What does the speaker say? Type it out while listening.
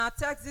Our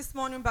text this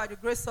morning, by the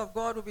grace of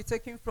God, will be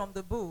taken from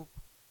the book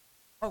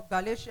of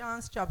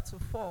Galatians chapter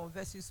 4,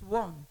 verses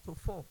 1 to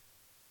 4.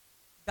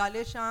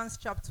 Galatians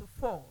chapter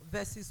 4,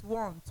 verses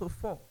 1 to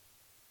 4.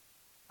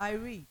 I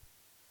read.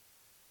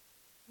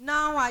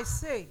 Now I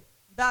say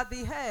that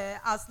the heir,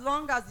 as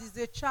long as is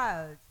a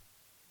child,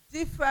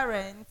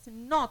 different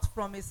not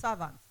from a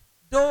servant,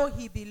 though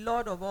he be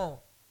Lord of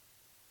all,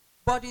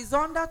 but is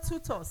under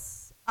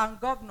tutors and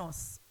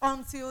governors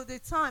until the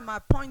time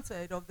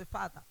appointed of the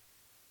Father.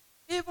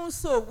 Even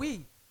so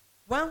we,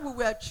 when we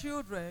were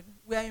children,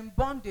 were in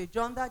bondage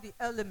under the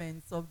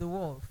elements of the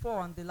world.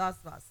 4 and the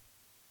last verse.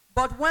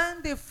 But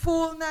when the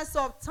fullness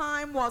of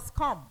time was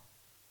come,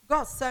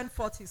 God sent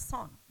forth his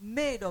Son,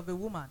 made of a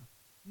woman,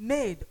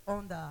 made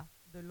under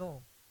the law.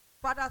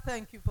 Father,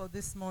 thank you for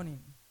this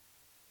morning.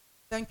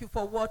 Thank you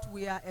for what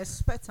we are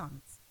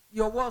expectant.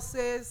 Your word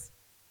says,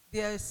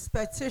 the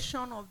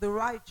expectation of the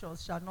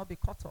righteous shall not be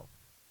cut off.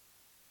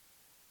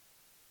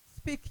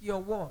 Speak your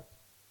word.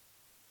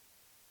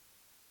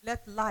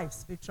 Let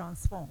lives be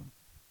transformed.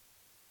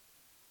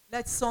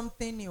 Let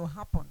something new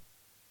happen.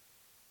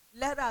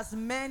 Let as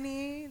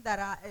many that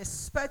are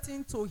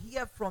expecting to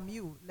hear from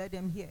you, let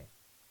them hear.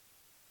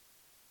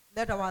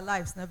 Let our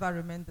lives never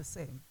remain the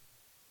same.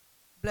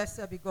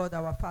 Blessed be God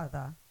our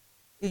Father.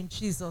 In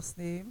Jesus'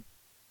 name,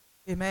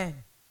 amen.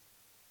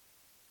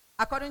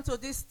 According to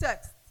this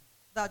text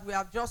that we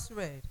have just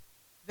read,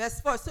 verse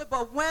 4 says,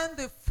 but when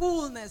the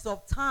fullness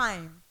of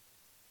time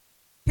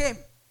came,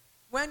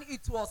 when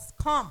it was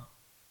come,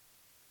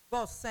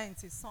 God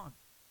sent his Son.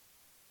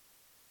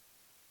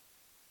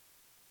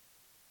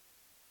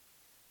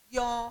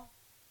 Your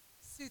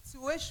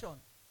situation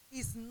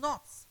is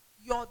not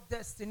your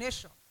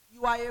destination.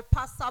 You are a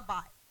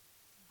passerby.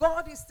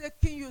 God is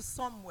taking you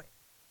somewhere.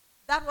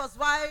 That was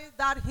why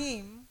that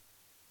hymn,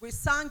 we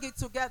sang it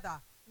together.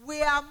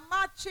 We are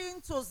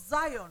marching to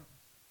Zion.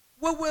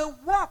 We will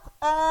walk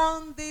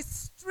on the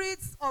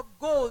streets of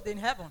gold in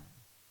heaven.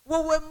 We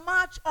will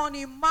march on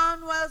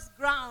Emmanuel's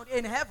ground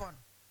in heaven.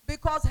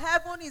 Because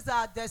heaven is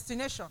our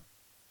destination.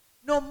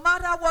 No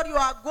matter what you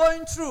are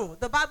going through,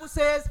 the Bible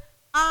says,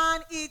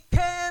 and it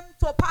came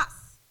to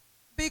pass.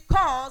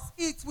 Because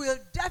it will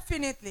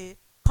definitely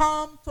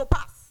come to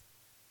pass.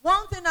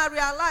 One thing I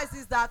realize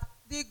is that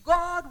the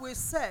God we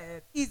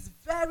serve is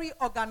very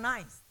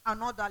organized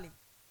and orderly.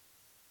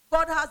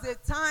 God has a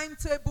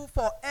timetable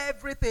for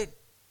everything.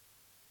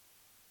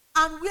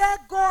 And where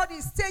God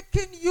is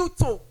taking you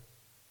to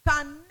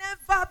can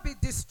never be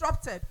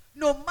disrupted,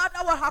 no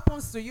matter what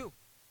happens to you.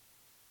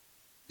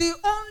 The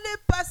only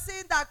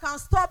person that can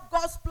stop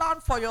God's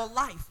plan for your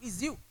life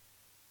is you.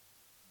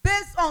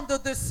 Based on the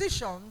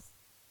decisions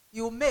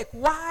you make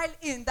while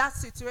in that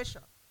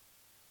situation.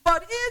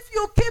 But if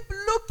you keep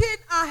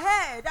looking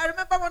ahead, I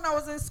remember when I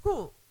was in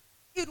school,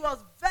 it was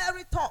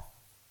very tough.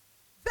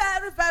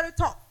 Very, very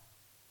tough.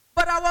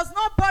 But I was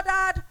not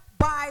bothered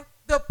by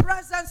the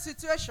present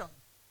situation.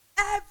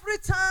 Every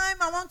time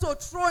I want to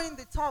throw in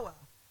the towel,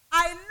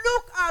 I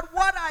look at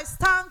what I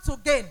stand to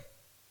gain.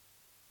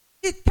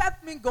 It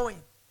kept me going.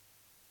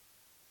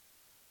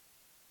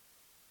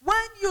 When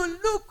you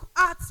look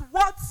at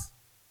what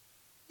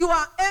you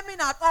are aiming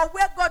at or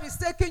where God is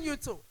taking you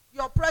to,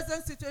 your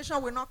present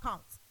situation will not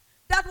count.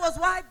 That was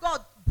why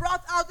God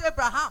brought out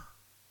Abraham.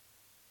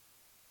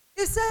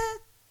 He said,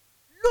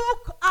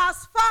 look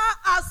as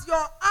far as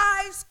your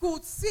eyes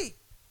could see.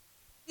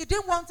 He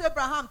didn't want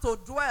Abraham to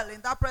dwell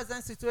in that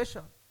present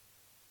situation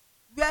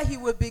where he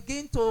will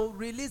begin to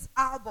release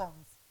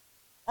albums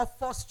of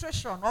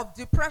frustration, of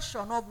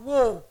depression, of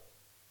woe,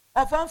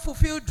 of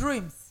unfulfilled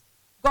dreams.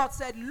 God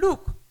said,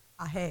 look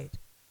ahead.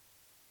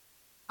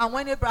 And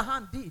when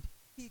Abraham did,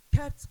 he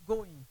kept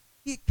going.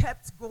 He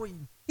kept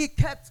going. He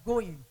kept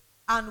going.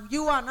 And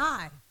you and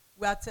I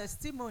were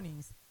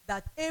testimonies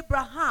that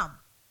Abraham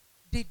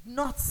did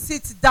not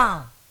sit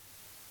down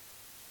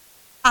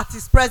at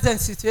his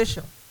present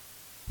situation.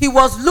 He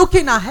was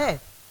looking ahead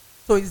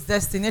to his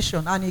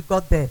destination and he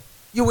got there.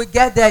 You will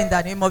get there in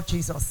the name of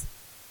Jesus.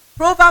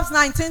 Proverbs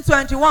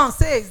 19:21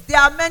 says, there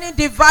are many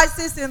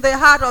devices in the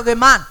heart of a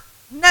man.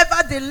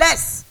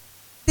 Nevertheless,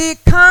 the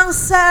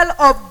counsel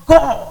of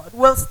God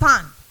will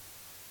stand.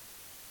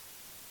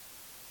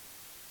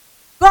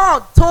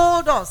 God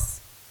told us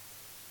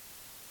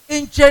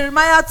in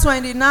Jeremiah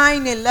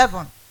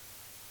 29:11,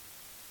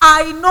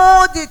 I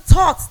know the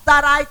thoughts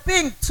that I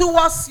think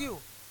towards you,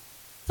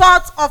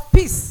 thoughts of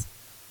peace,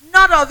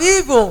 not of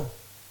evil,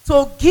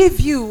 to give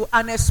you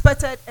an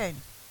expected end,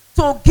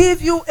 to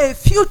give you a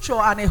future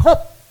and a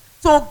hope,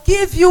 to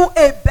give you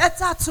a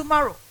better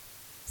tomorrow.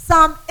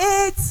 Psalm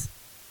 8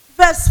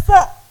 verse 4.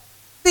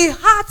 The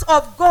heart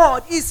of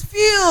God is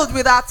filled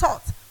with our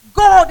thoughts.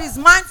 God is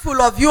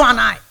mindful of you and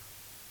I.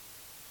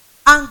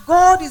 And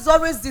God is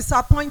always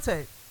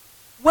disappointed.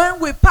 When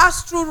we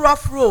pass through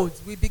rough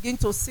roads, we begin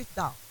to sit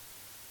down.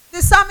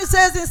 The psalmist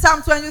says in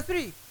Psalm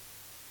 23, yea,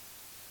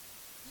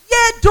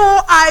 though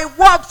I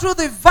walk through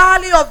the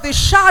valley of the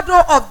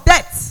shadow of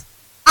death,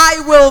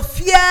 I will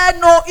fear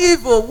no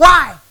evil.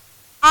 Why?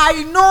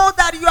 I know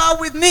that you are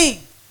with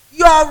me.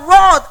 Your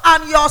rod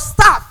and your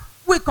staff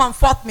will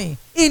comfort me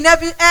in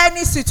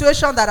any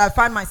situation that I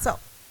find myself.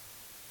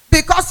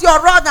 Because your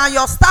rod and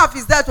your staff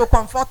is there to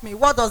comfort me.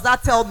 What does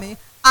that tell me?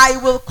 I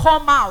will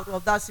come out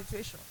of that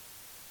situation.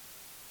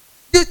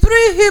 The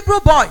 3 Hebrew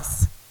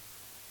boys,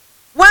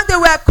 when they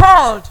were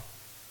called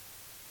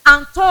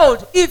and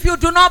told, if you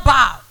do not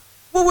bow,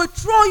 we will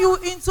throw you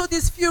into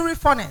this fury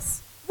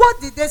furnace.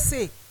 What did they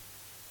say?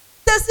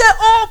 They said,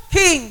 oh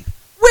king,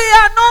 we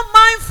are not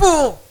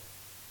mindful.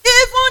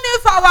 Even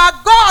if our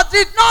God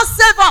did not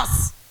save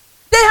us,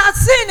 they had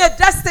seen a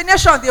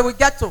destination they would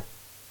get to.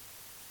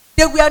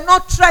 They were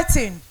not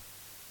threatened.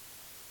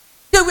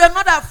 They were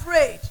not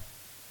afraid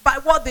by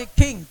what the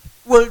king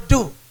will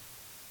do.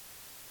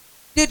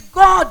 Did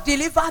God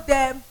deliver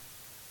them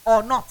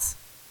or not?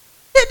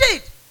 He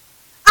did.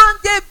 And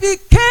they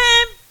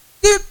became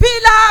the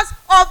pillars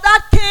of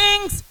that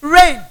king's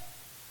reign.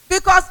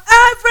 Because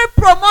every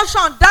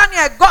promotion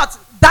Daniel got,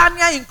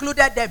 Daniel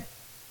included them.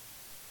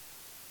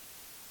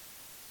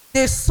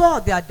 They saw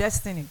their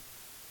destiny.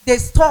 They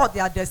saw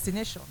their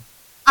destination.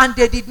 And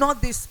they did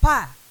not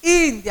despair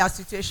in their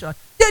situation.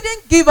 They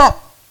didn't give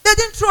up. They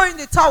didn't throw in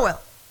the towel.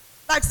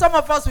 Like some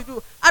of us will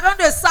do. I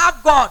don't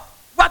serve God.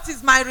 What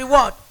is my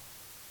reward?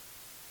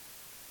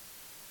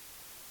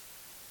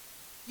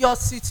 Your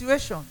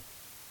situation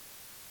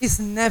is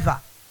never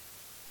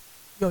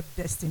your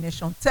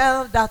destination.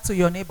 Tell that to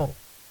your neighbor.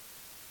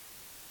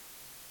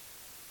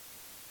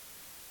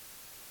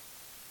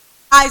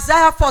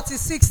 Isaiah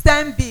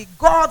 46:10b,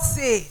 God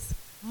says,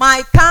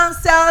 my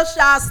counsel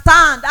shall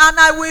stand and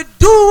I will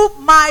do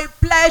my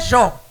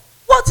pleasure.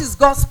 What is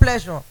God's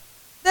pleasure?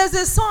 There's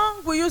a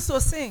song we used to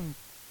sing,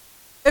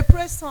 a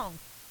praise song.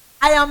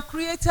 I am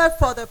created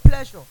for the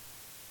pleasure.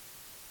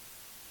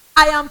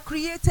 I am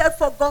created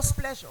for God's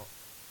pleasure.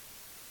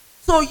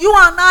 So you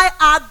and I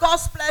are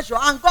God's pleasure.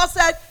 And God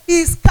said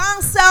his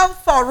counsel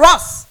for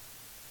us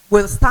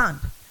will stand.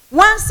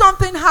 When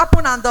something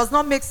happens and does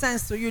not make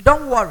sense to you,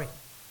 don't worry.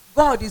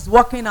 God is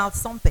working out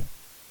something.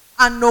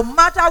 And no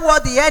matter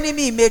what the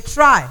enemy may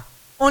try,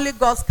 only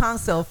God's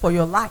counsel for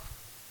your life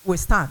will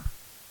stand.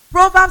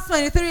 Proverbs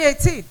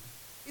 23:18.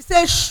 It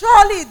says,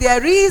 surely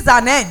there is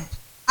an end,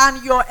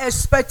 and your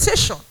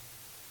expectation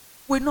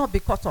will not be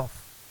cut off.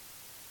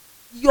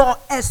 Your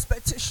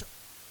expectation.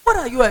 What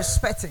are you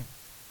expecting?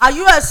 Are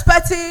you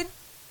expecting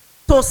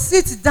to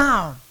sit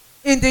down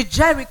in the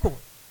Jericho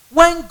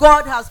when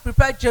God has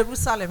prepared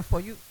Jerusalem for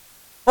you?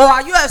 Or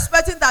are you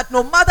expecting that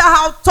no matter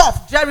how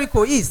tough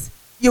Jericho is,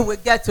 you will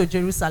get to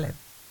Jerusalem?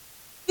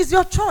 It's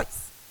your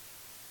choice.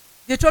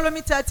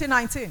 Deuteronomy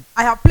 30:19.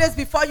 I have placed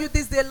before you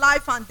this day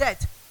life and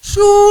death.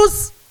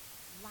 Choose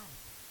life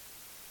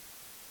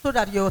so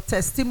that your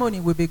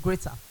testimony will be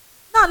greater.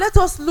 Now let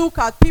us look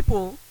at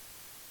people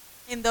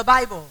in the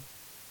Bible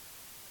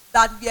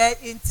that were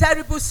in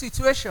terrible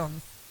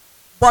situations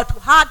but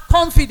had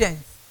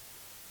confidence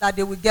that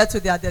they will get to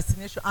their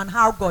destination and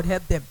how God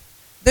helped them.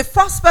 The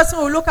first person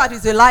we'll look at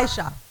is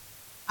Elisha,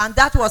 and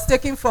that was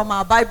taken from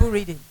our Bible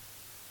reading.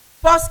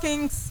 1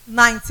 Kings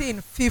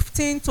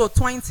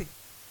 19:15-20.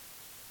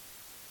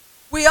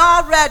 We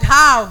all read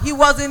how he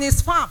was in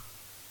his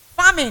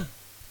farming,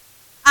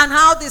 and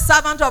how the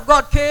servant of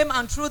God came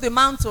and threw the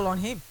mantle on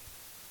him,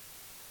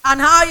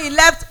 and how he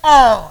left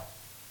all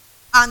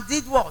and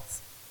did what?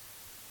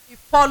 He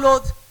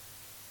followed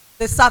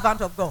the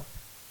servant of God.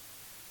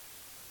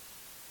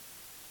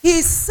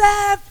 He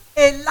served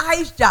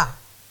Elijah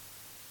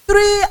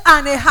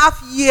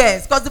 3.5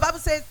 years, because the Bible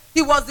says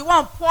he was the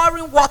one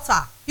pouring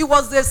water. He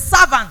was the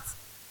servant.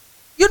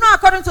 You know,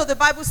 according to the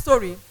Bible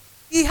story,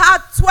 he had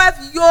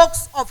 12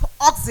 yokes of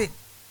oxen.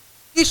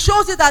 It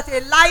shows you that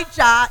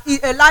Elisha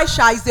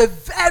is a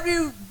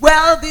very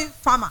wealthy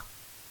farmer.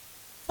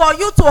 For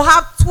you to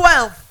have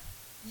 12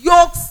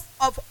 yokes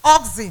of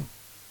oxen,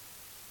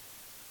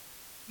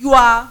 you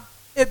are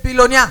a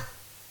billionaire.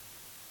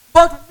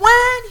 But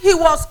when he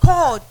was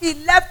called, he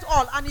left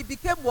all and he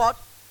became what?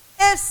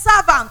 A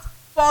servant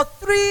for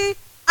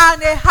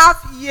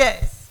 3.5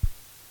 years.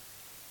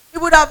 He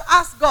would have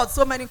asked God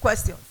so many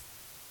questions.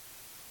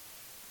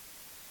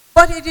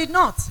 But he did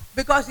not,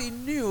 because he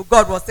knew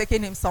God was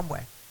taking him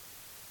somewhere.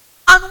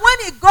 And when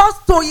he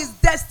got to his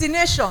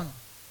destination,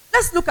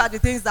 let's look at the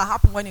things that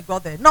happened when he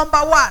got there. Number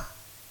one,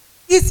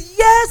 his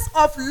years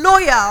of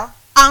loyal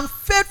and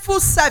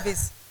faithful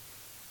service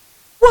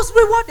was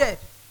rewarded.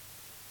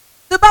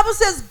 The Bible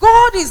says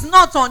God is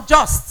not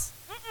unjust.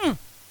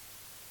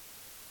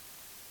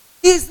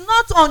 He's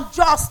not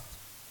unjust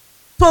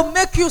to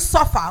make you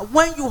suffer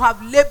when you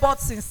have labored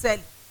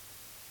sincerely.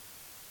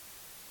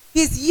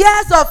 His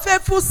years of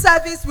faithful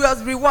service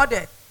was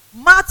rewarded.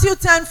 Matthew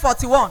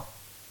 10:41.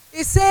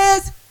 It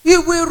says he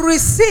will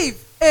receive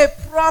a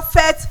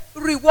prophet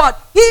reward.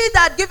 He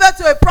that giveth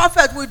to a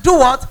prophet will do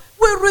what?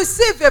 Will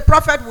receive a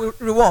prophet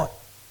reward.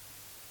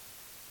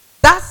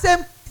 That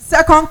same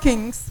 2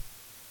 Kings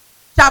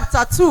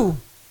chapter 2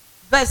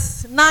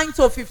 verse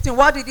 9-15.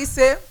 What did he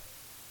say?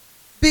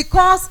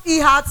 Because he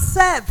had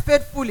served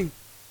faithfully.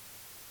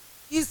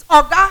 His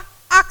Oga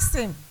asked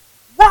him,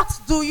 what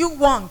do you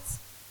want?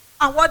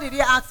 And what did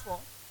he ask for?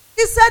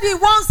 He said he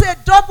wants a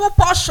double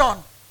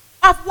portion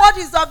of what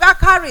his oga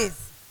carries.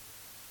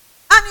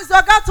 And his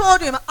oga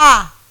told him,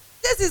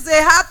 this is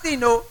a hard thing,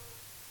 no?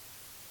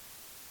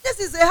 This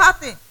is a hard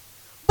thing.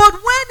 But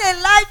when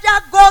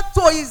Elijah got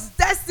to his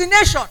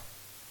destination,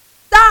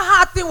 that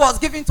hard thing was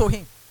given to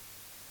him.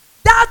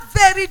 That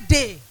very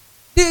day,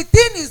 the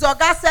thing his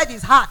oga said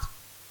is hard,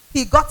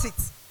 he got it.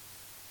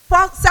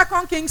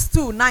 2 Kings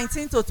 2,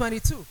 19 to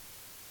 22.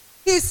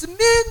 His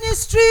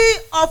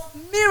ministry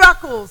of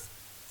miracles,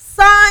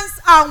 signs,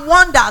 and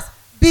wonders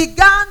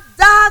began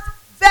that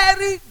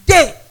very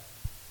day.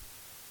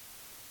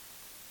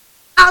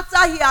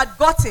 After he had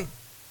gotten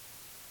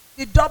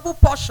the double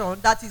portion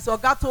that his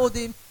oga told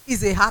him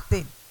is a hard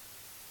thing.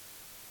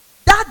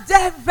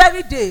 That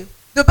very day,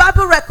 the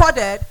Bible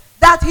recorded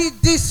that he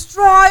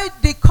destroyed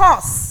the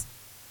curse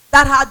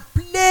that had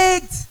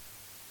plagued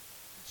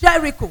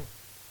Jericho.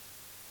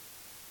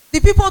 The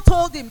people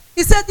told him,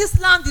 he said, this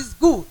land is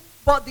good,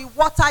 but the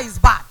water is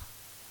bad.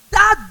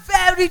 That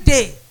very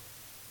day,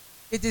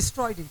 he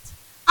destroyed it.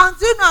 And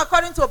do you know,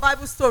 according to a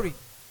Bible story,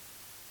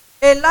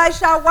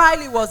 Elisha, while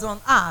he was on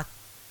earth,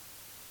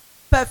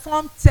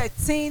 performed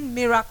 13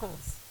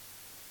 miracles.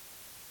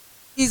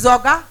 His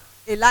oga,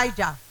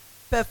 Elijah,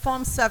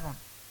 performed 7.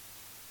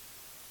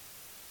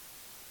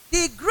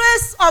 The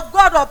grace of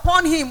God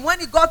upon him when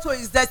he got to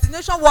his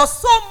destination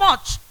was so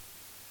much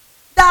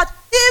that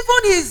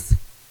even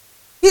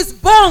his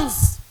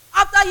bones,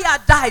 after he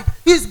had died,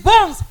 his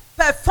bones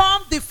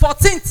performed the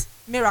 14th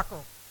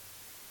miracle.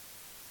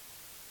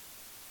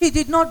 He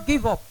did not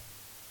give up.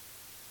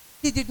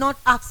 He did not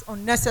ask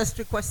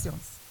unnecessary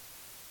questions.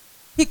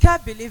 He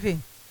kept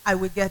believing, I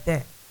will get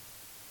there.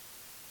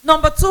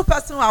 Number 2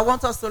 person I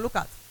want us to look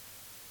at.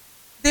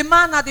 The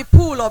man at the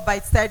pool of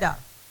Bethesda.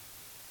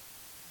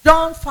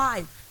 John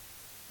 5,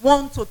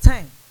 1 to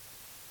 10.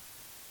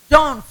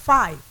 John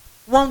 5,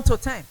 1 to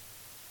 10.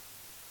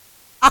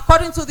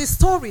 According to the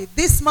story,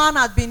 this man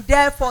had been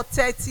there for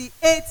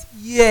 38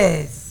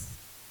 years.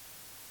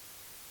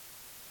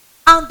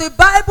 And the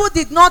Bible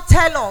did not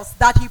tell us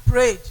that he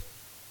prayed.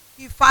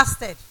 He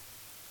fasted.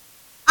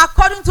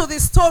 According to the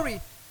story,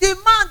 the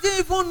man didn't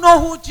even know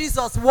who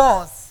Jesus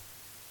was.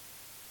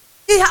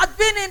 He had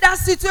been in that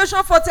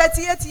situation for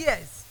 38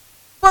 years.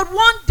 But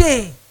one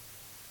day,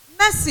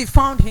 mercy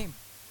found him.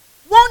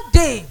 One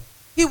day,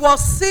 he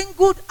was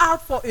singled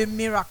out for a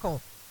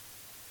miracle.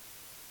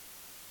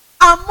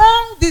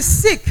 Among the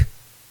sick,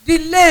 the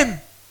lame,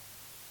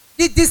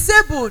 the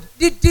disabled,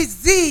 the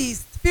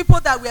diseased people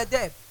that were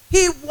there,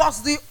 he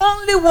was the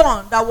only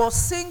one that was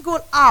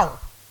singled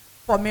out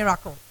for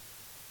miracle.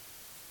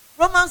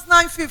 Romans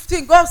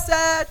 9:15, God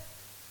said,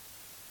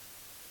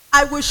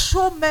 I will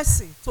show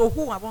mercy to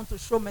whom I want to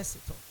show mercy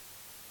to.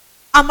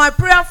 And my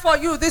prayer for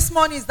you this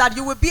morning is that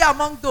you will be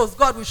among those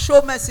God will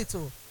show mercy to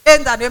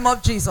in the name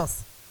of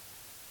Jesus.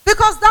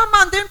 Because that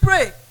man didn't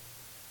pray.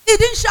 He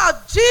didn't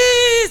shout,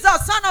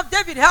 Jesus, Son of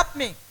David, help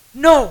me.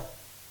 No.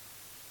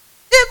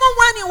 Even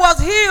when he was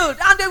healed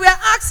and they were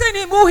asking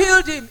him who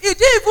healed him, he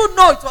didn't even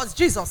know it was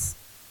Jesus.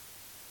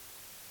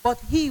 But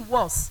he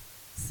was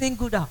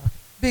singled out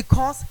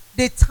because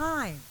the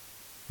time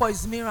for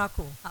his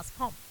miracle has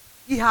come.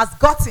 He has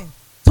gotten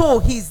to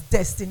his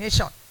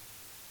destination.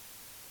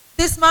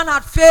 This man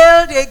had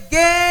failed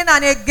again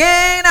and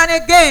again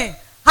and again.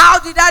 How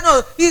did I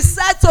know? He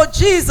said to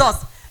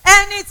Jesus,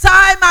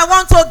 anytime I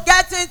want to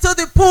get into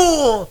the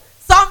pool,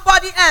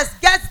 somebody else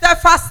gets there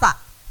faster.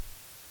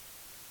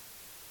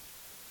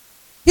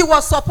 He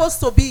was supposed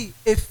to be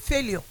a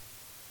failure,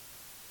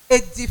 a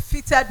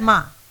defeated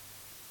man,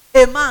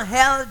 a man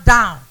held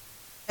down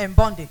in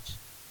bondage.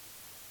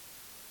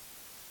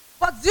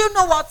 But do you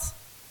know what?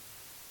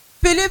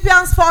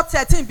 Philippians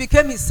 4:13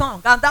 became his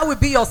song, and that will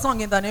be your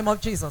song in the name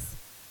of Jesus.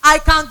 I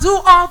can do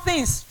all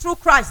things through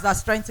Christ that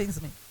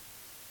strengthens me.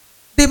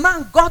 The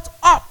man got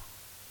up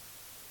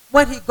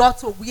when he got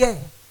to where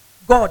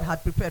God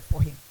had prepared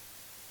for him.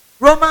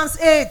 Romans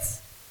 8,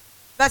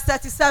 verse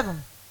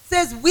 37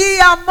 says, we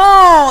are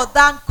more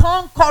than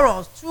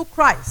conquerors through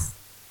Christ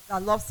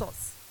that loves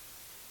us.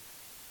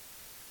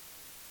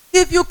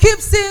 If you keep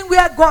seeing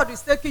where God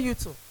is taking you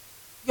to,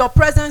 your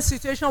present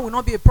situation will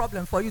not be a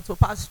problem for you to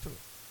pass through.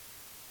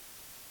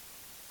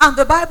 And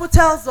the Bible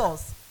tells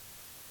us,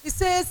 it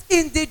says,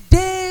 in the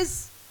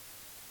days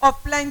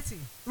of plenty,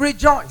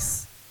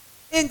 rejoice.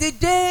 In the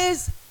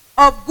days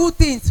of good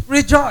things,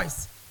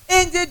 rejoice.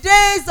 In the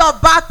days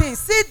of bad things,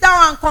 sit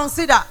down and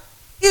consider.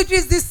 It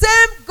is the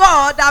same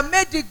God that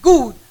made the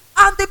good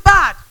and the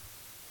bad.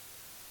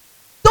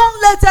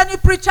 Don't let any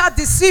preacher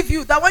deceive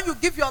you that when you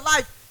give your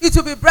life, it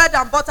will be bread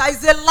and butter.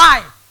 It's a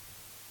lie.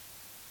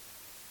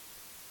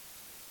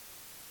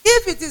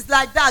 If it is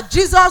like that,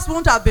 Jesus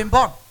wouldn't have been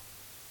born.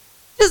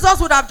 Jesus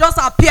would have just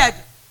appeared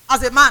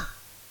as a man.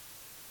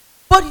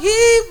 But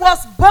he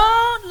was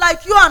born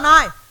like you and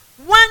I,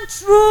 went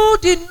through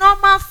the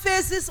normal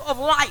phases of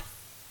life,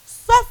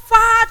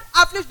 suffered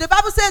affliction. The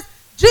Bible says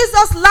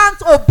Jesus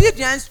learned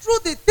obedience through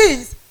the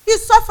things he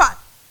suffered.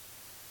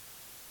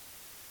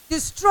 The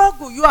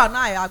struggle you and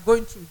I are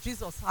going through,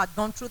 Jesus had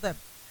gone through them.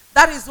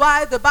 That is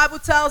why the Bible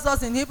tells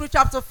us in Hebrews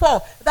chapter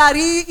 4 that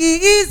he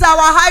is our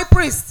high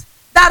priest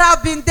that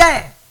have been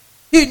there.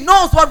 He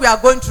knows what we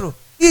are going through.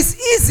 It's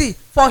easy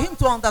for him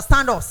to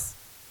understand us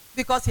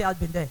because he has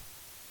been there.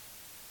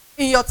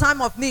 In your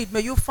time of need,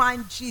 may you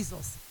find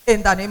Jesus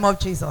in the name of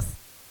Jesus.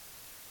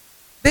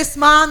 This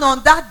man,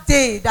 on that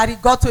day that he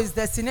got to his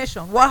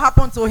destination, what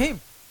happened to him?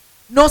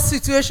 No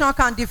situation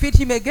can defeat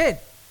him again.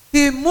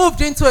 He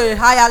moved into a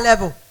higher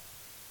level.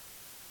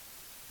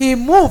 He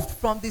moved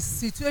from the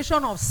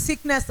situation of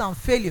sickness and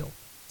failure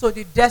to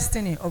the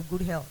destiny of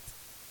good health.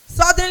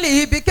 Suddenly,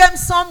 he became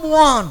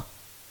someone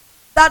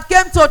that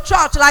came to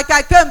church like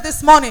I came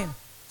this morning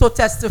to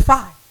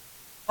testify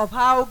of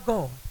how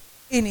God,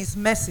 in his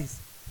mercies,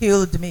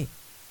 healed me.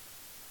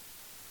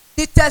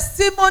 The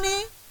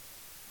testimony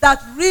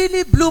that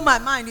really blew my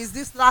mind is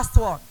this last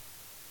one.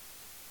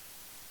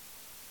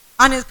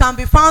 And it can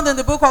be found in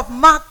the book of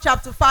Mark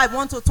chapter 5,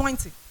 1 to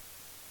 20.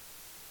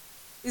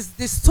 It's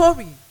the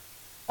story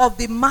of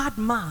the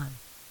madman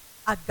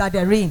at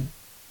Gadarene.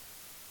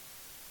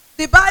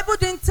 The Bible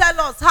didn't tell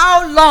us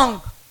how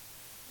long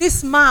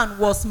this man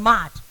was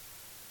mad.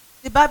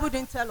 The Bible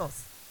didn't tell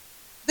us.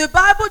 The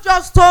Bible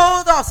just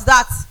told us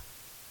that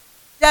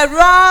there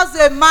was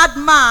a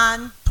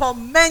madman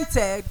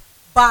tormented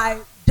by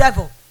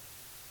devil.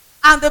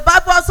 And the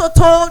Bible also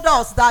told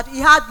us that he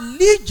had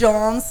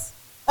legions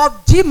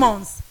of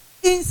demons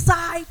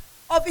inside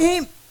of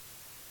him.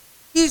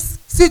 His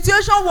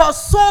situation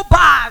was so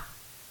bad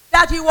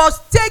that he was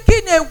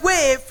taken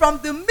away from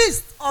the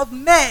midst of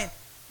men,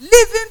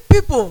 leaving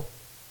people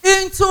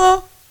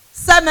into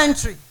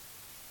cemetery.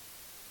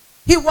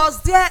 He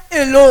was there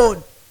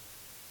alone.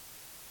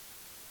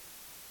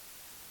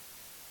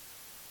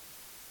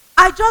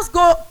 I just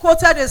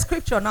quoted a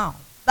scripture now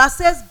that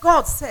says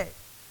God said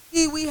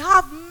he will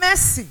have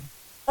mercy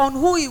on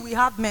who he will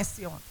have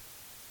mercy on.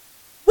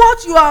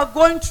 What you are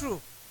going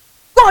through,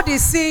 God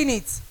is seeing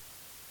it.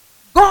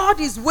 God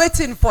is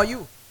waiting for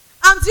you.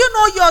 And you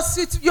know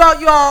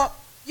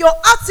your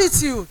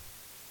attitude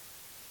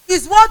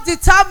is what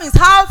determines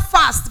how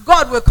fast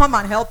God will come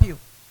and help you.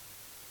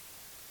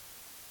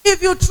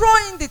 If you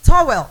throw in the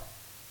towel,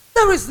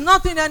 there is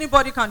nothing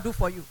anybody can do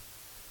for you.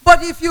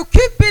 But if you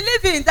keep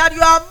believing that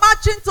you are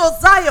marching to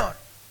Zion,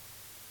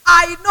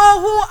 I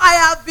know who I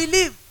have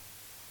believed.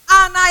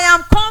 And I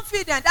am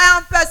confident, I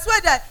am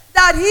persuaded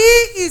that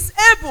he is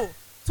able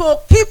to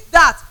keep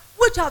that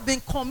which has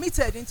been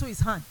committed into his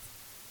hand.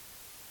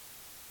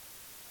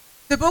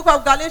 The book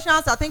of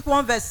Galatians, I think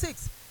 1 verse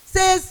 6,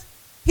 says,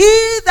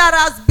 he that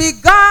has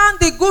begun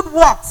the good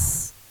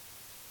works,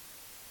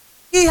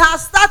 he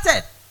has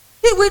started.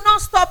 He will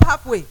not stop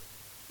halfway.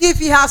 If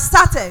he has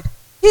started,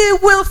 he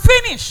will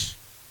finish.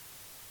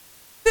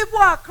 People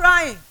are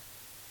crying.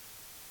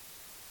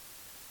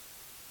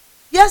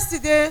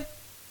 Yesterday,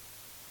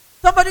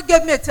 somebody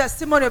gave me a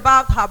testimony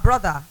about her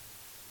brother.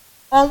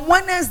 On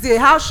Wednesday,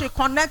 how she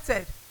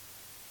connected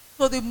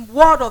to the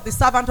word of the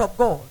servant of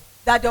God,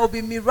 that there will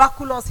be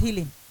miraculous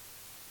healing.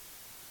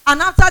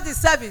 And after the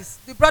service,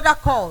 the brother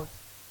called.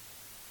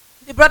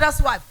 The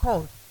brother's wife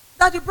called.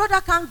 That the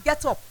brother can't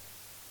get up.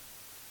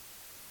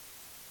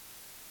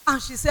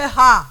 And she said,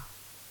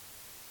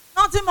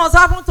 nothing must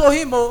happen to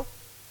him, oh.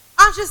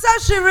 And she said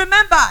she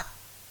remembered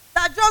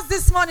that just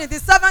this morning, the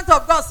servant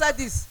of God said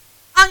this.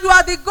 And you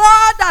are the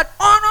God that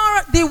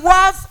honor the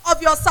words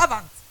of your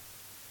servant.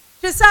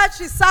 She said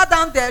she sat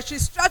down there, she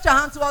stretched her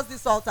hand towards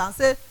this altar and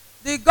said,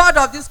 the God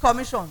of this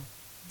commission,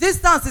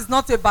 distance is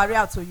not a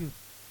barrier to you.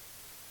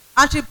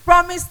 And she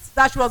promised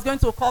that she was going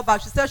to call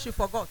back. She said she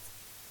forgot.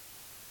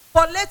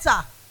 But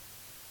later,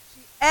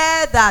 she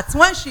heard that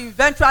when she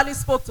eventually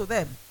spoke to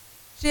them,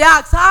 she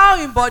asked,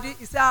 how in body?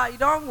 He said, you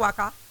don't work.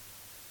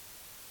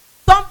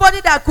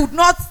 Somebody that could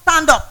not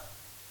stand up.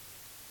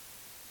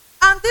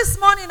 And this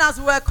morning as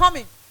we were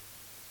coming,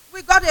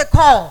 we got a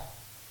call.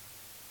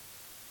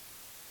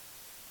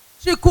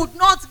 She could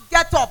not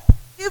get up.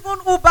 Even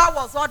Uber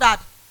was ordered.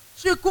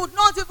 She could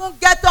not even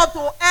get up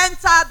to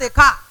enter the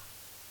car.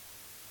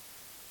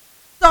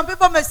 Some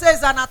people may say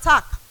it's an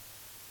attack.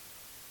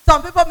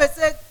 Some people may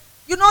say,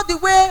 you know the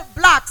way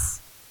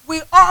blacks,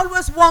 we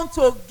always want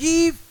to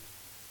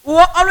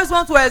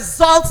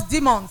exalt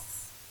demons.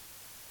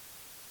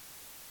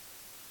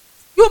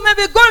 You may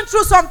be going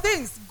through some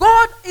things.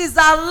 God is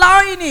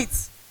allowing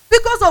it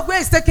because of where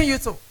he's taking you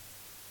to.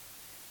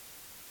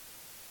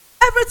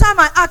 Every time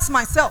I ask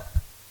myself,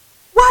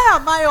 why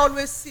am I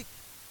always sick?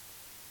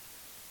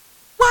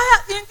 Why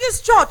in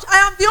this church, I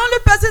am the only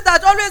person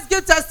that always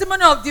gives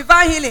testimony of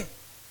divine healing.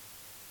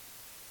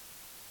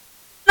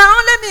 Now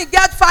let me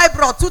get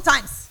fibroid 2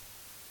 times.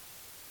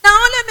 Now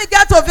let me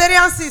get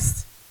ovarian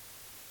cyst.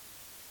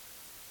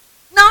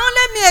 Now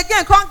let me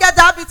again come get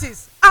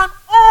diabetes. And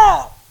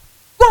all,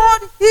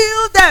 God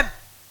healed them.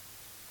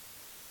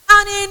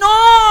 And in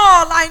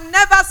all, I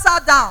never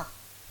sat down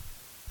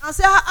and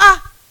said,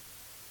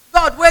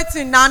 God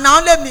waiting now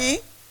only me.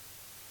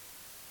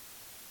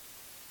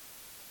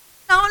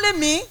 Now only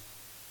me.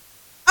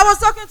 I was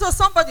talking to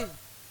somebody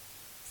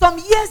some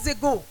years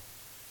ago.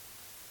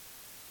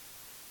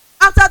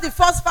 after the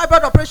first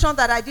fibroid operation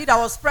that I did, I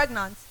was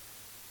pregnant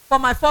for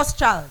my first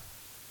child.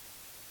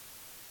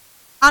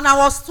 And I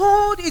was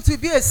told it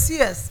would be a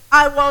CS.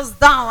 I was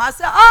down. I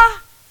said,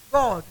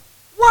 God,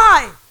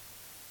 why?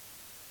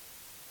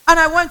 And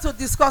I went to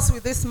discuss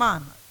with this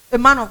man, a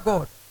man of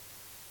God.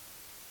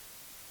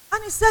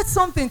 And he said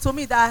something to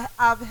me that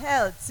I've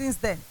held since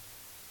then.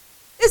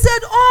 He said,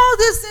 all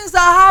these things are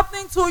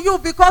happening to you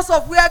because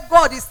of where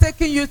God is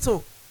taking you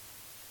to.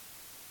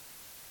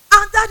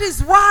 And that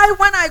is why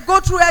when I go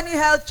through any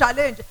health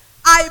challenge,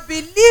 I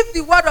believe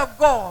the word of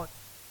God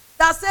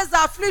that says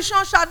the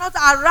affliction shall not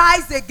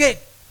arise again.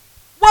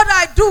 What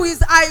I do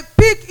is I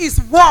pick his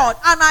word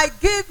and I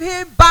give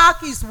him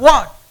back his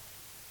word.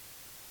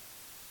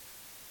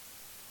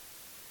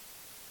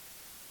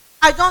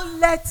 I don't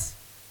let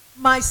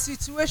my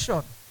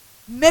situation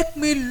make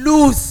me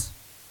lose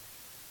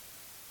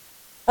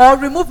or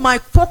remove my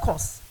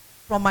focus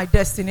from my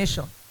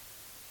destination.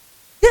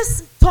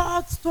 This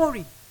third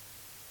story,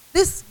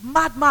 this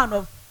madman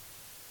of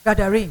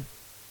Gadarene,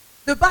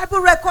 the Bible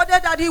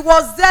recorded that he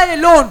was there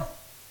alone.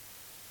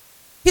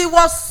 He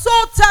was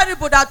so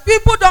terrible that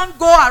people don't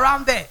go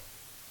around there.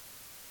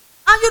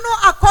 And you know,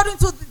 according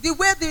to the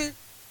way the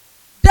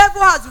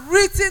devil has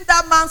written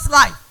that man's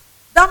life,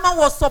 that man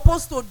was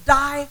supposed to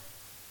die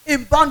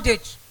in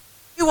bondage.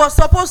 He was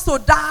supposed to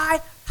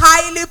die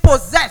highly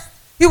possessed.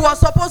 He was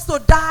supposed to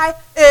die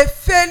a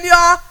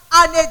failure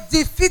and a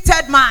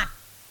defeated man.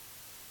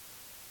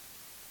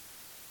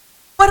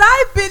 But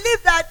I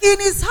believe that in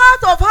his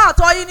heart of heart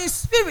or in his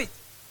spirit,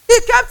 he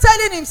kept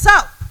telling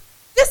himself,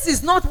 this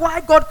is not why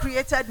God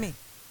created me.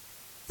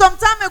 Some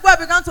time ago, I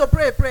began to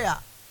pray a prayer.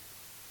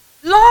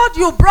 Lord,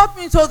 you brought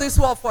me into this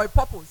world for a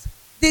purpose.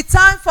 The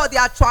time for the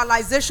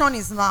actualization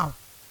is now.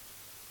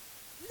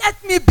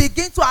 Let me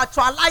begin to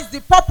actualize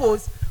the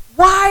purpose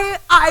why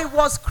I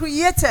was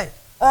created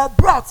or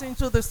brought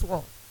into this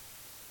world.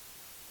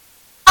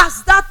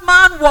 As that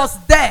man was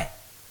there,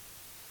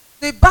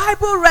 the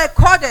Bible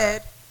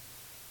recorded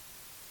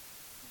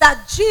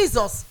that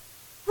Jesus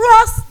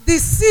crossed the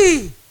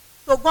sea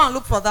to go and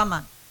look for that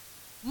man.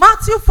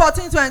 Matthew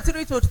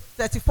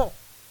 14:23-34.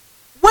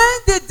 When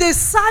the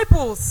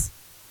disciples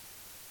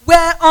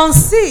were on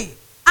sea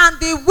and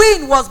the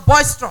wind was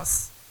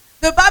boisterous,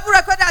 the Bible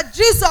recorded that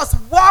Jesus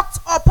walked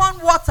upon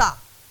water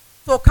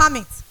to calm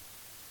it.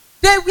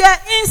 They were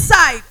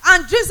inside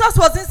and Jesus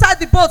was inside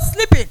the boat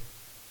sleeping.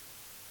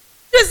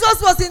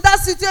 Jesus was in that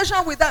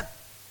situation with them.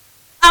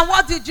 And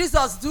what did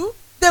Jesus do?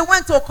 They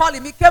went to call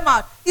him. He came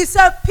out. He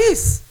said,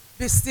 peace,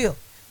 be still.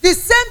 The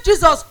same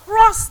Jesus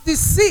crossed the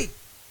sea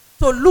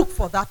to look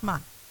for that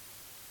man.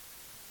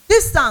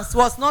 Distance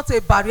was not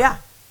a barrier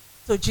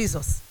to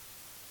Jesus.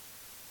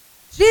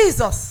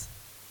 Jesus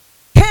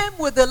came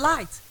with the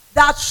light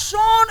that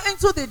shone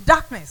into the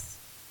darkness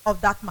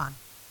of that man.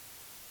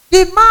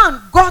 The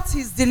man got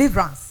his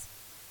deliverance.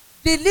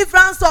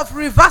 Deliverance of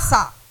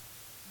reversal.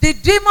 The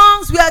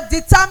demons were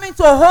determined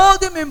to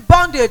hold him in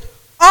bondage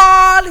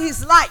all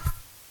his life.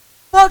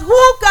 But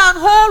who can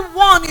hold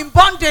one in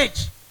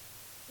bondage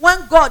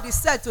when God is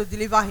said to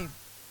deliver him?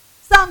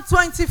 Psalm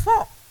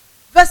 24,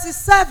 verses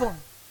 7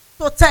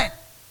 to 10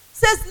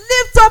 says,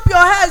 lift up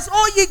your heads,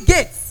 O ye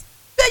gates.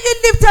 Be ye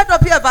lifted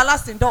up, ye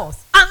everlasting doors,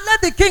 and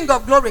let the King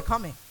of glory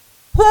come in.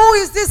 Who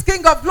is this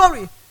King of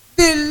glory?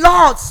 The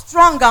Lord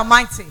strong and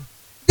mighty.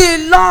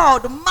 The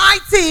Lord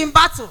mighty in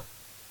battle.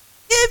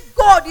 If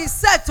God is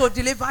said to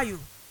deliver you,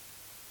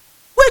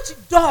 which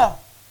door,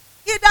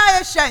 either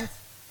ancient,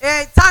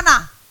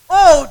 eternal,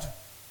 old,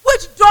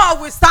 which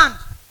door will stand?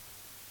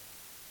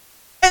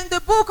 In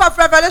the book of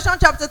Revelation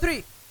chapter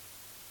 3,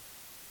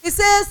 it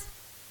says,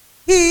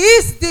 he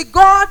is the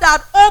God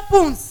that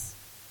opens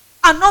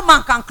and no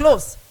man can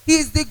close. He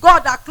is the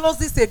God that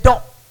closes a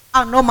door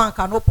and no man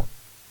can open.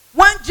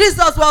 When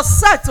Jesus was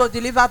set to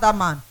deliver that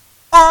man,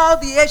 all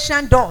the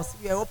ancient doors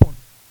were opened.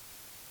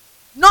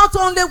 Not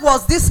only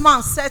was this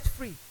man set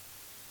free,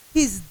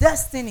 his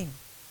destiny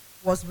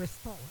was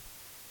restored.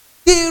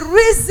 The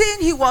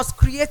reason he was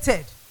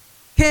created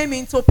came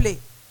into play.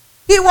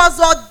 He was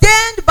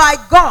ordained by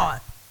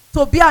God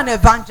to be an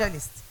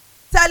evangelist,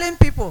 telling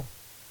people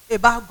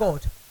about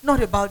God,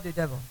 not about the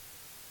devil.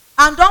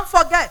 And don't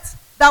forget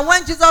that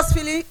when Jesus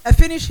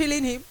finished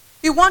healing him,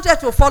 he wanted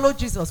to follow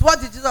Jesus. What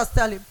did Jesus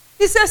tell him?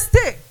 He said,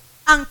 stay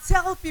and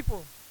tell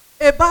people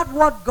about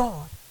what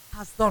God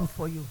has done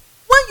for you.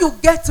 When you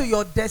get to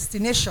your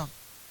destination,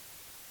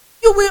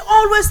 you will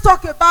always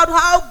talk about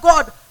how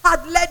God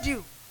had led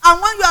you.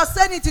 And when you are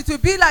saying it, it will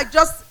be like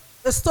just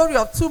a story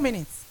of 2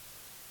 minutes.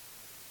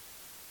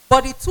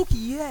 But it took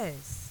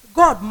years.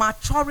 God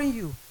maturing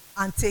you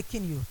and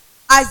taking you.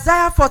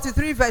 Isaiah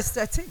 43 verse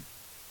 13.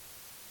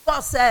 God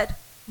said,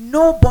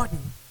 nobody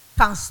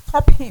can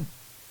stop him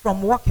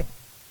from walking.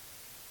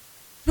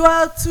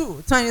 Joel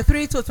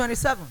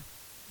 2:23-27.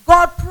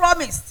 God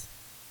promised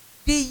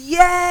the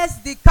years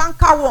the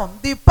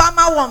cankerworm, the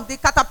palmer worm, the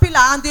caterpillar,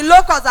 and the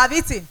locust have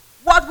eaten.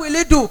 What will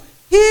he do?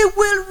 He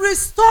will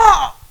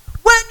restore.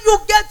 When you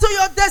get to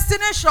your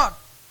destination,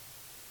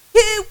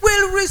 he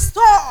will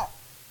restore.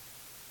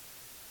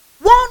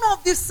 One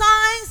of the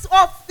signs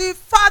of the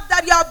fact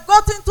that you have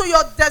gotten to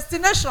your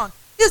destination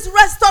is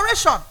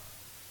restoration.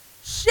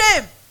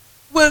 Shame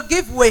will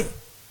give way.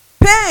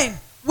 Pain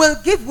will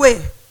give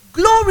way.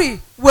 Glory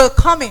will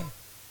come in.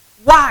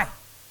 Why?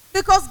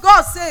 Because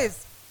God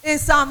says in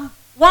Psalm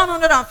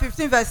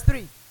 115 verse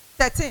 13,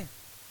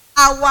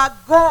 our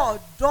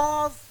God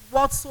does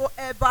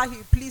whatsoever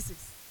he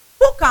pleases.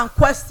 Who can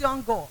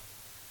question God?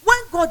 When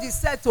God is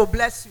said to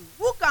bless you,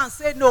 who can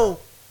say no?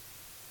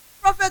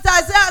 Prophet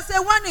Isaiah said,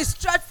 when he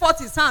stretched forth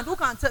his hand, who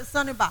can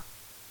turn it back?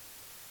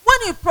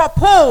 When he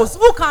proposed,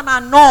 who can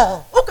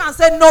annul? Who can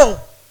say no?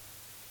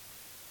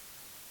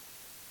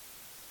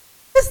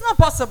 It's not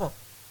possible.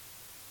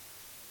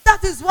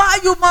 That is why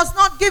you must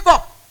not give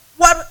up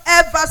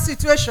whatever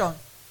situation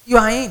you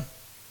are in.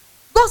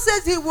 God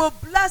says he will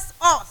bless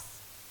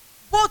us,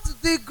 both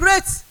the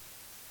great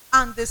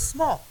and the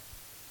small.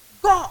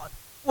 God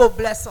will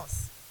bless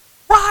us.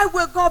 Why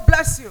will God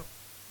bless you?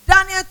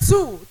 Daniel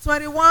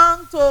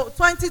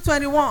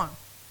 2:21-21.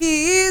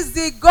 He is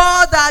the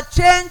God that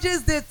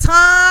changes the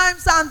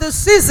times and the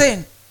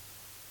season.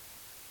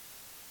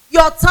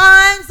 Your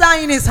times are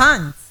in his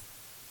hands.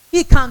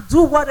 He can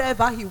do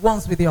whatever he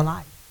wants with your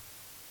life.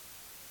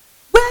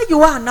 Where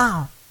you are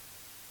now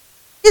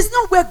is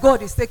not where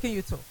God is taking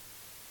you to.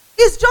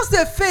 It's just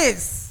a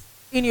phase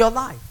in your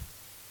life.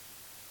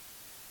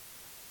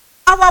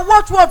 Our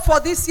watchword for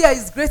this year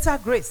is greater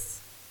grace.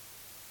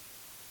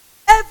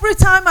 Every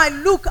time I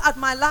look at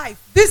my life,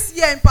 this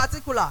year in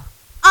particular,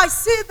 I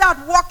see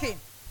that working.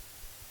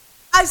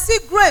 I see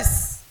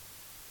grace.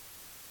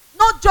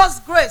 Not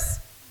just grace,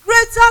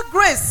 greater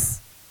grace.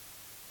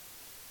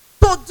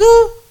 To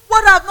do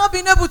what I've not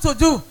been able to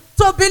do.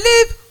 To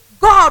believe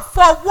God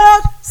for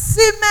what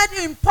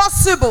seemed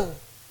impossible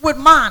with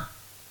man.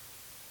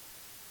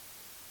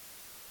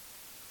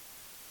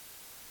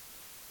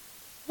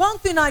 One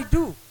thing I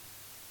do,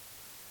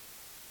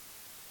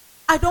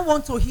 I don't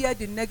want to hear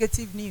the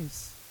negative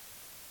news.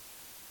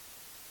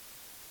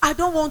 I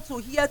don't want to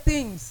hear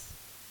things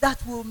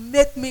that will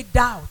make me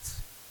doubt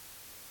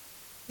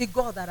the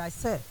God that I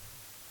serve.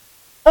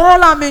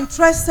 All I'm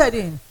interested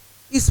in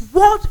is,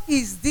 what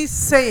is this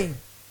saying?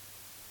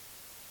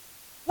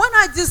 When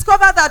I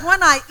discovered that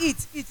when I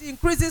eat, it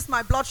increases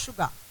my blood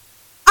sugar,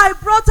 I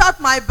brought out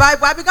my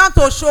Bible. I began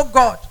to show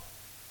God.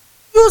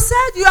 You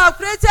said you have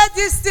created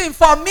this thing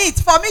for meat,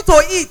 for me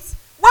to eat.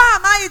 Why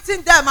am I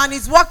eating them and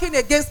it's working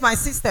against my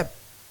system?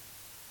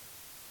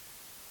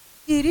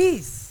 It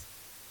is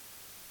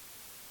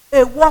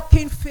a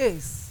working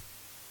phase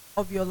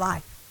of your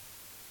life.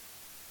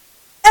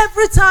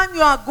 Every time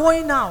you are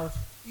going out,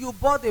 you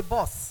board a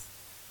bus.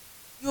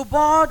 You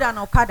board an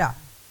Okada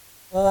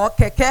or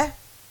Keke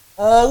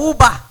or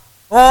Uber,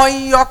 or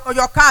in your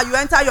car, you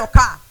enter your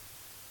car.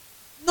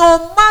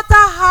 No matter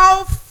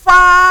how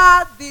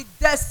far the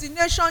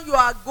destination you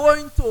are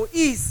going to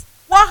is,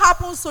 what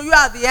happens to you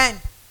at the end?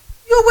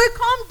 You will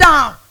come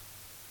down.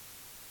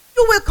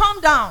 You will come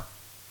down.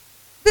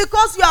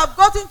 Because you have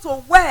gotten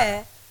to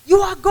where you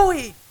are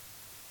going.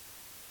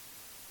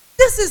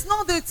 This is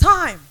not the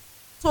time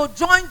to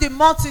join the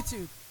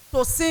multitude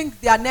to sing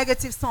their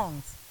negative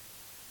songs.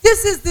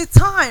 This is the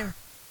time,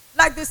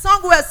 like the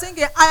song we were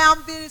singing, I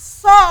am the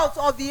salt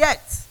of the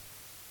earth.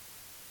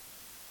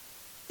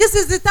 This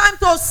is the time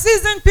to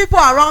season people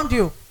around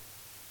you.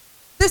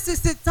 This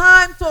is the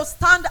time to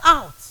stand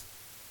out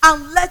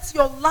and let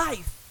your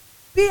life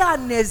be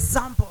an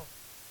example.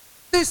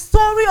 The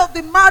story of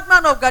the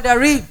madman of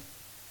Gadarene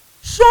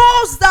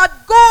shows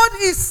that God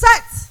is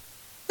set.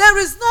 There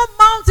is no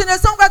mountain. A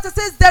songwriter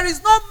says, there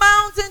is no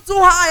mountain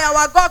too high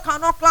our God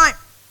cannot climb.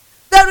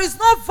 There is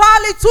no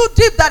valley too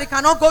deep that he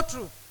cannot go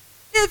through.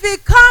 If he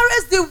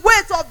carries the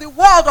weight of the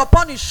world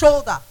upon his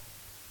shoulder,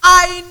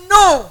 I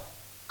know,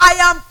 I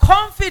am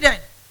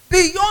confident,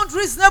 beyond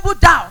reasonable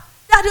doubt,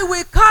 that he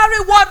will carry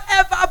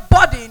whatever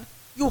burden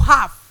you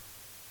have.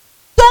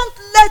 Don't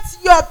let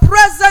your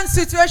present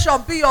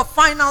situation be your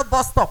final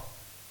bus stop.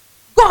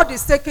 God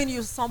is taking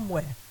you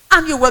somewhere,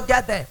 and you will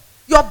get there.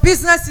 Your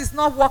business is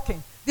not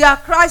working. There are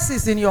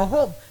crises in your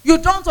home. You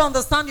don't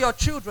understand your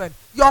children.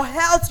 Your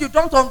health, you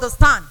don't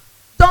understand.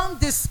 Don't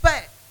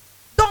despair.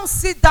 Don't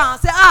sit down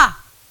and say,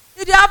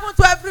 it happened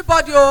to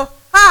everybody.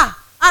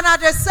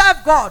 And they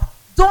serve God.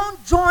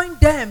 Don't join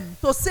them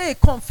to say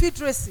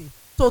confederacy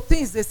to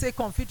things they say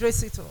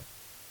confederacy to.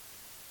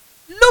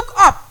 Look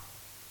up.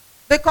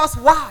 Because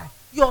why?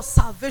 Your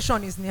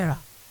salvation is nearer.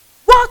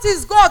 What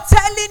is God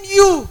telling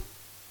you?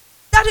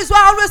 That is why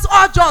I always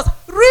urge us,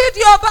 read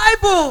your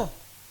Bible.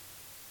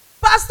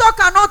 Pastor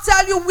cannot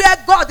tell you where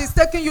God is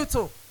taking you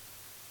to.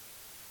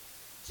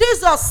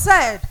 Jesus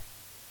said,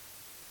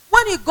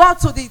 when he got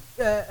to the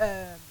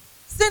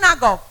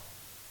synagogue,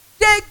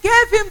 they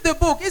gave him the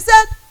book. He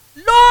said,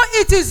 lo,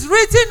 it is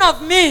written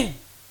of me,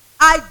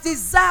 I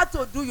desire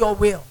to do your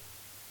will.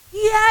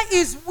 Here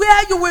is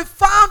where you will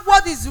find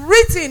what is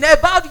written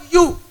about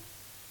you.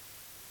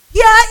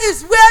 Here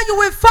is where you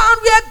will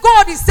find where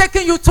God is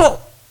taking you to.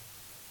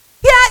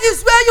 Here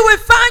is where you will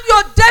find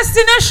your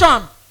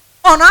destination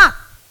on earth.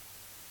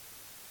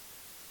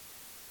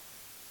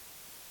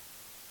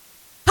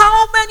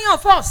 many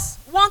of us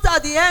want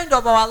at the end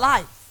of our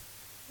lives?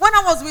 When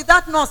I was with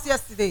that nurse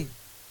yesterday,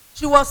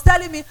 she was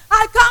telling me,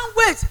 I can't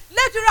wait.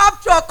 Let the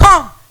rapture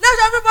come. Let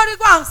everybody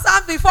go and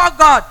stand before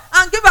God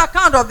and give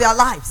account of their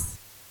lives.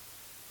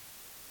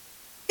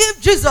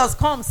 If Jesus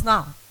comes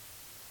now,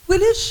 will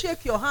he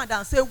shake your hand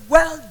and say,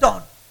 well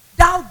done,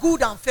 thou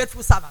good and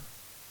faithful servant?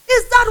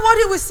 Is that what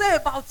he will say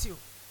about you?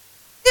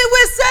 He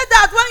will say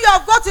that when you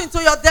have got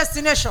into your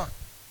destination.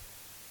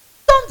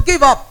 Don't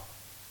give up.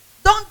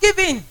 Don't give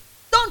in.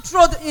 Don't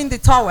throw in the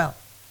towel.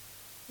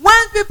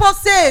 When people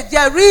say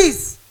there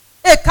is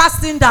a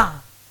casting down,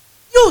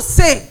 you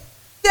say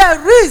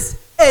there is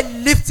a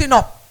lifting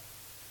up.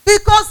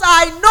 Because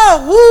I know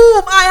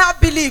whom I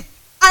have believed.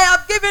 I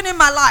have given him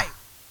my life.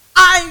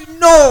 I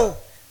know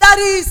that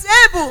he is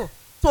able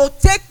to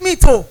take me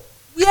to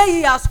where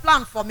he has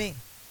planned for me.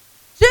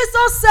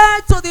 Jesus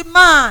said to the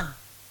man,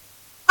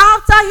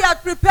 after he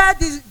had prepared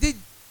the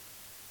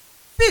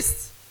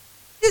feast,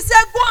 he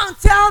said, go and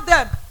tell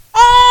them,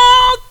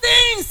 all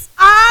things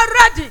are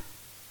ready.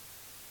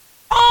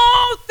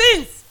 All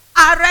things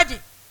are ready.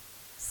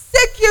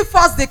 Seek ye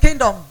first the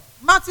kingdom.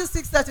 Matthew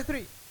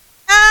 6:33.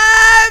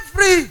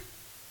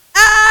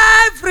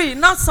 Every,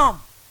 not some,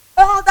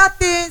 all that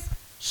things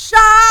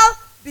shall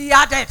be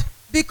added,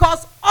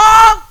 because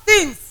all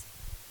things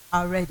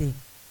are ready.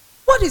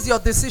 What is your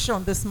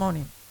decision this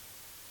morning?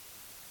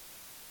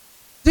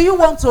 Do you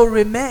want to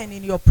remain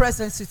in your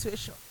present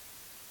situation?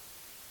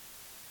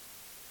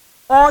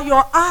 Or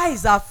your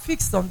eyes are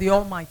fixed on the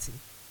Almighty?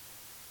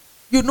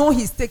 You know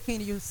he's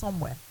taking you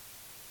somewhere.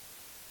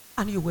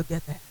 And you will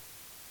get there.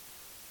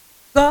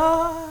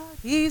 God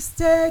is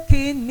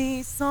taking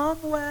me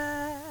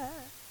somewhere.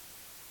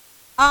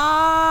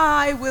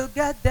 I will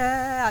get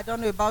there. I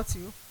don't know about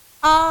you.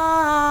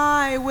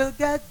 I will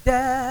get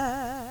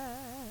there.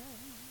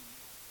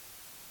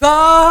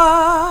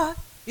 God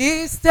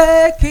is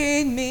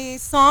taking me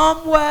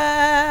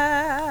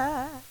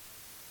somewhere.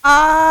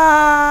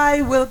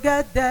 I will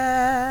get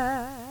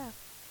there.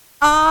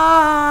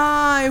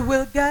 I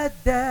will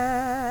get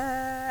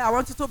there. I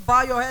want you to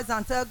bow your heads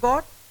and tell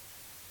God,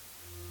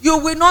 you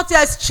will not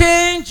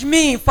exchange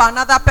me for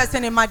another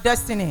person in my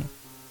destiny.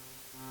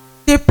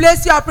 The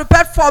place you have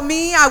prepared for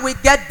me, I will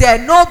get there.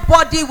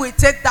 Nobody will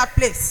take that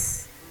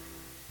place.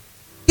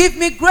 Give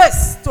me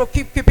grace to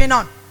keeping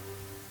on.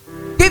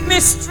 Give me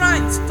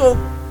strength to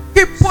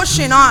keep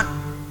pushing on.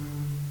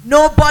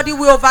 Nobody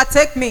will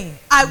overtake me.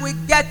 I will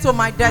get to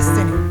my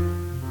destiny.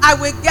 I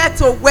will get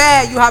to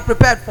where you have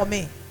prepared for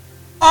me.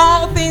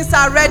 All things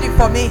are ready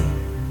for me.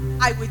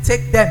 I will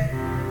take them.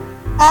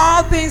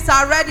 All things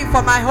are ready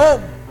for my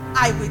home.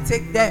 I will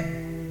take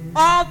them.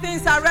 All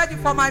things are ready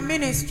for my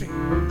ministry.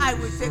 I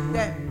will take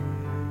them.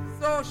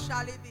 So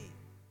shall it be.